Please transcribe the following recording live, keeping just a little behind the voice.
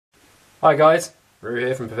Hi guys, Roo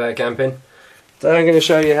here from Prepared Camping. Today I'm going to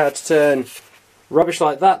show you how to turn rubbish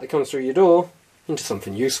like that comes through your door into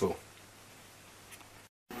something useful.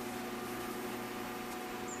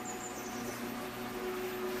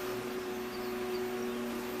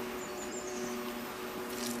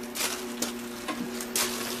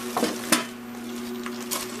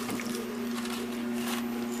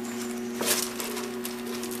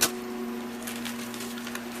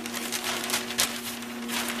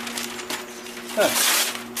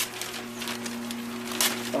 First,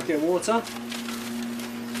 bucket of water,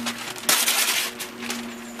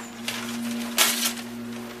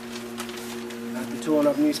 add the torn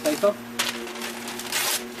up newspaper.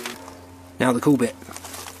 Now the cool bit.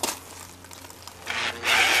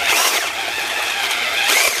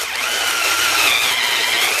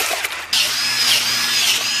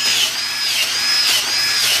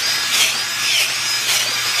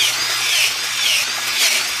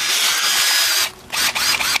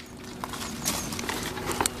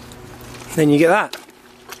 Then you get that.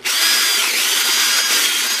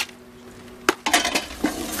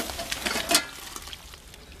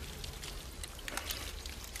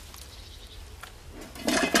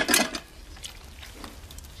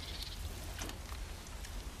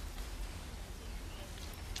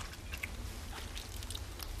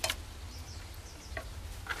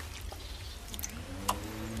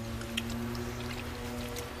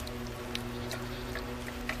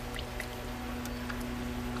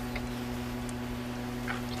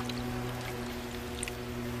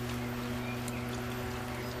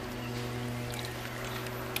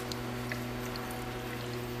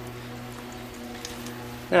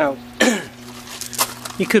 Now,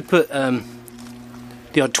 you could put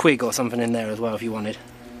the odd twig or something in there as well if you wanted.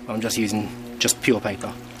 I'm just using just pure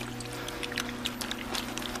paper.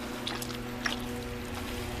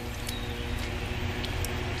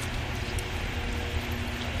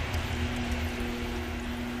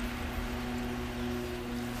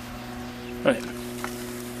 Right.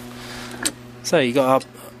 So you got our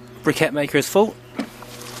briquette maker is full.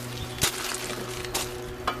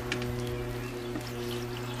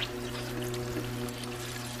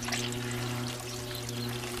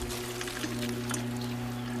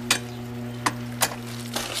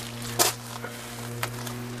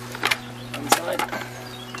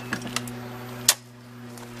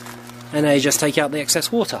 And now you just take out the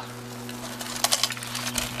excess water.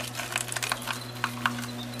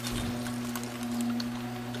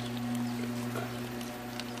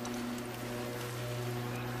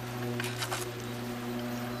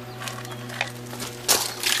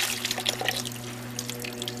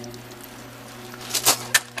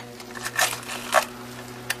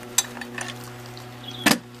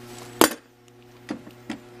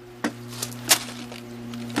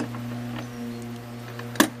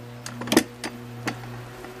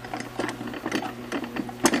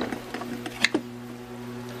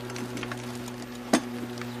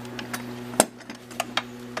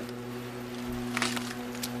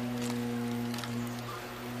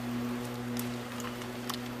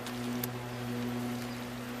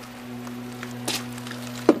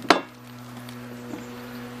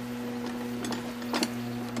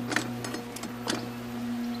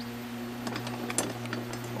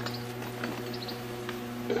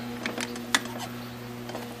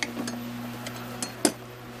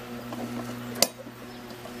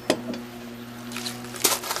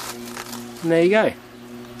 And there you go,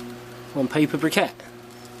 one paper briquette.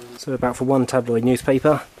 So about for one tabloid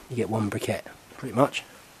newspaper you get one briquette, pretty much.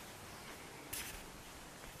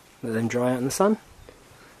 Let them dry out in the sun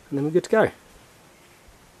and then we're good to go.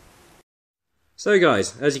 So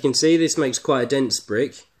guys, as you can see, this makes quite a dense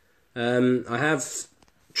brick. I have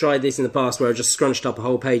tried this in the past where I've just scrunched up a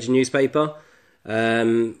whole page of newspaper,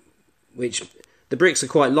 which the bricks are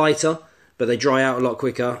quite lighter but they dry out a lot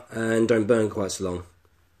quicker and don't burn quite so long.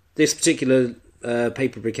 This particular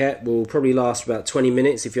paper briquette will probably last about 20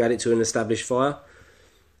 minutes if you add it to an established fire.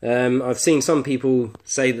 I've seen some people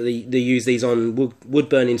say that they use these on wood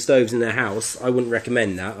burning stoves in their house. I wouldn't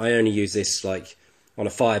recommend that. I only use this like on a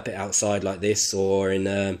fire pit outside like this, or in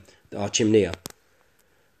our chimnea.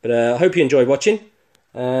 But I hope you enjoyed watching.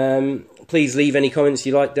 Please leave any comments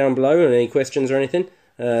you like down below and any questions or anything.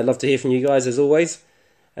 I'd love to hear from you guys as always.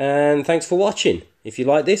 And thanks for watching. If you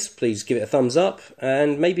like this, please give it a thumbs up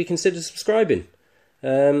and maybe consider subscribing.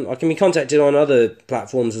 I can be contacted on other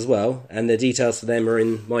platforms as well, and the details for them are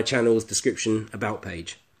in my channel's description about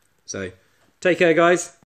page. So, take care guys.